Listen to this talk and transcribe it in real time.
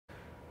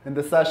In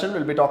this session,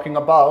 we'll be talking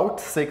about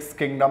six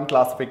kingdom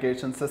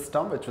classification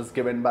system, which was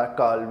given by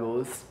Carl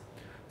Woese.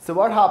 So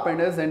what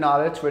happened is in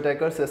R.H.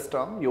 Whittaker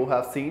system, you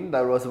have seen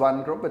there was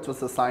one group which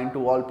was assigned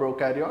to all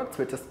prokaryotes,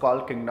 which is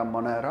called kingdom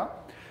Monera,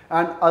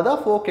 and other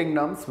four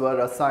kingdoms were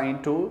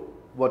assigned to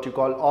what you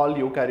call all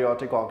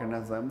eukaryotic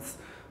organisms.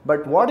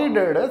 But what he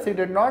did is he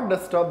did not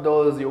disturb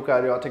those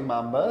eukaryotic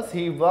members.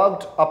 He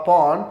worked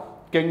upon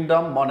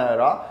kingdom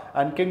Monera,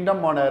 and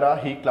kingdom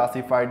Monera he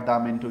classified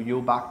them into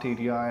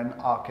eubacteria and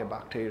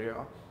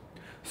archaebacteria.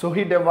 So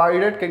he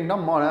divided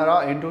kingdom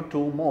Monera into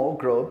two more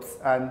groups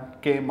and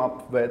came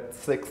up with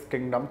six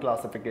kingdom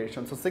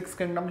classification. So six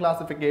kingdom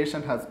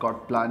classification has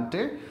got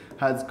Plantae,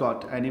 has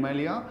got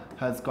Animalia,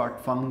 has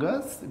got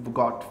fungus,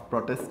 got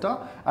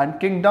Protista, and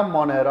kingdom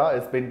Monera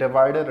has been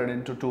divided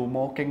into two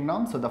more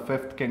kingdoms. So the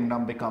fifth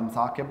kingdom becomes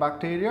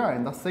archaebacteria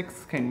and the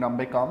sixth kingdom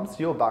becomes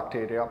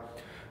eubacteria.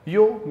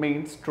 Eu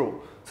means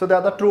true. So they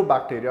are the true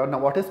bacteria. Now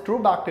what is true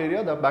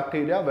bacteria? The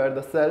bacteria where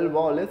the cell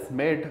wall is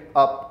made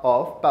up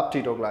of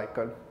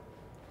peptidoglycan.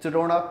 So you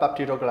don't have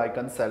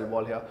peptidoglycan cell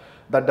wall here.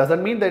 That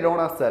doesn't mean they don't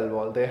have cell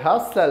wall. They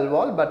have cell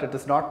wall, but it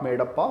is not made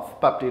up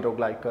of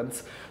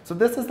peptidoglycans. So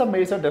this is the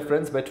major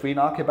difference between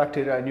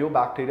archaebacteria and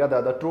eubacteria. They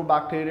are the true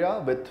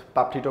bacteria with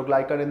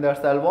peptidoglycan in their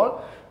cell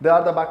wall. They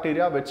are the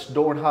bacteria which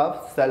don't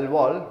have cell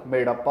wall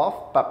made up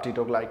of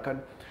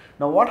peptidoglycan.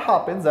 Now what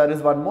happens, there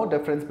is one more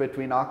difference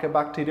between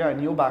archaebacteria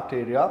and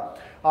eubacteria.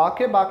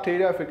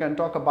 Archaebacteria, if we can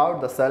talk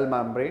about the cell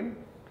membrane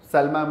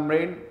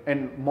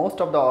in most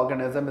of the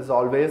organism is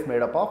always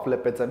made up of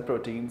lipids and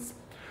proteins.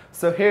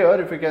 So here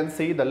if you can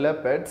see the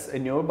lipids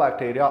in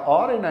eubacteria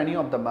or in any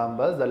of the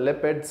members, the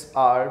lipids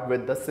are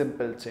with the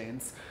simple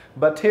chains.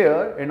 But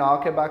here in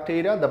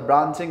archaebacteria, the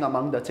branching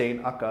among the chain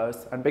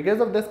occurs, and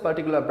because of this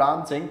particular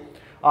branching,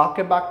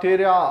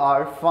 archaebacteria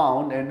are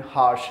found in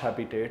harsh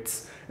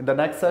habitats. In the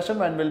next session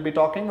when we'll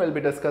be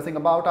discussing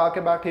about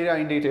archaebacteria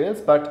in details,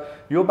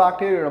 but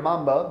eubacteria,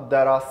 remember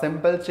there are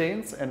simple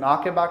chains. In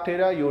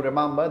archaebacteria, you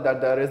remember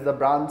that there is the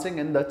branching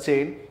in the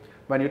chain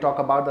when you talk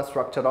about the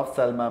structure of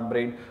cell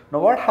membrane. Now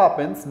what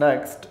happens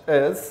next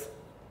is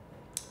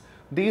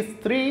these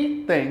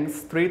three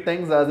things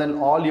as in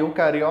all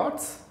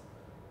eukaryotes,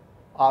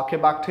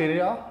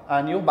 archaebacteria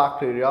and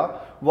eubacteria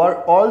were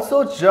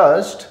also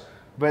judged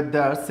with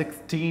their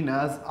 16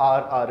 as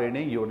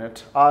rRNA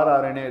unit.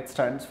 rRNA, it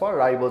stands for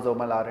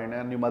ribosomal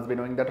RNA, and you must be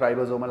knowing that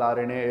ribosomal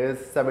RNA is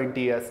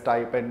 70S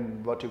type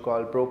in what you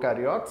call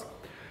prokaryotes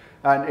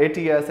and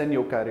 80S in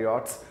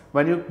eukaryotes.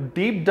 When you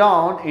deep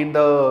down in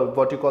the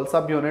what you call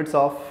subunits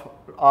of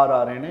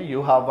rRNA,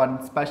 you have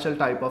one special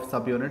type of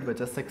subunit which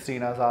is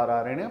 16 as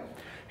rRNA.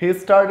 He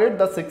studied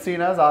the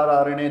 16 as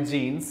rRNA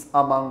genes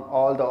among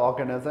all the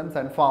organisms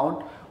and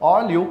found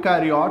all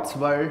eukaryotes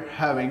were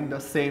having the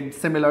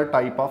similar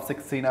type of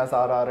 16 as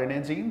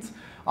rRNA genes.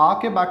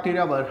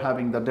 Archaebacteria were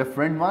having the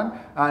different one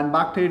and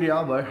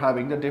bacteria were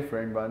having the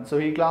different one. So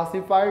he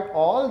classified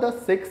all the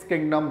six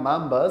kingdom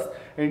members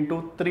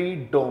into three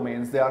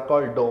domains. They are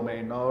called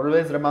domain. Now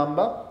always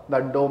remember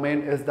that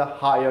domain is the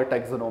higher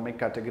taxonomic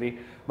category.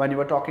 When you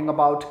were talking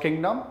about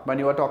kingdom, when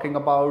you were talking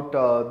about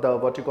the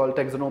what you call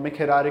taxonomic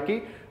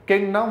hierarchy,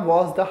 kingdom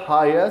was the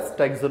highest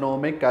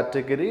taxonomic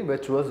category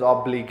which was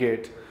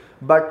obligate.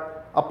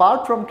 But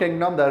apart from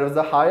kingdom, there is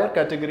a higher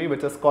category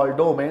which is called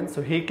domain.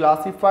 So he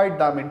classified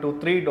them into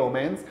three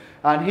domains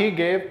and he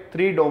gave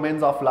three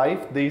domains of life.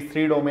 These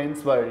three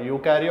domains were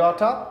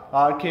eukaryota,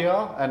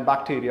 archaea and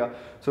bacteria.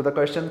 So the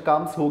question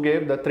comes, who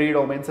gave the three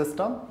domain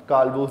system?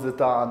 Carl Woese is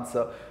the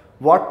answer.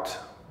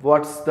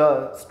 What's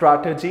the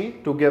strategy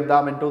to give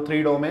them into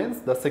three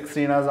domains? The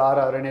 16 as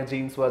rRNA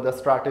genes were the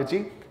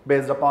strategy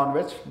based upon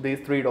which these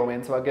three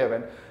domains were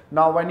given.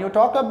 Now when you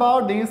talk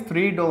about these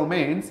three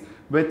domains,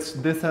 which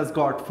this has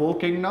got four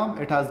kingdom,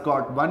 it has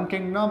got one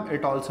kingdom,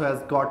 it also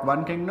has got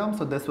one kingdom.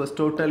 So this was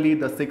totally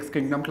the six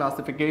kingdom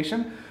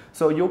classification.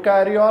 So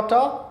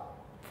eukaryota,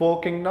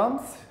 four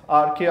kingdoms,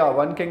 archaea,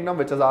 one kingdom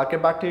which is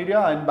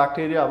archaebacteria, and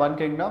bacteria, one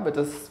kingdom which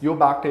is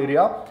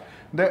eubacteria.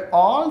 They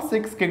all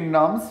six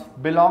kingdoms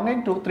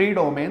belonging to three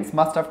domains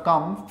must have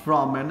come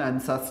from an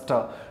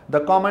ancestor.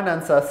 The common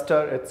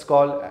ancestor, it's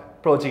called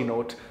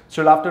progenote.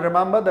 So you'll have to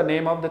remember the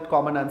name of that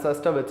common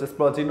ancestor, which is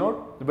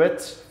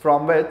progenote,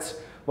 from which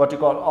what you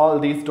call all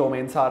these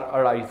domains are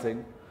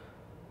arising.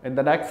 In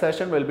the next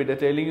session, we'll be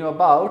detailing you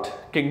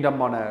about kingdom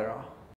Monera.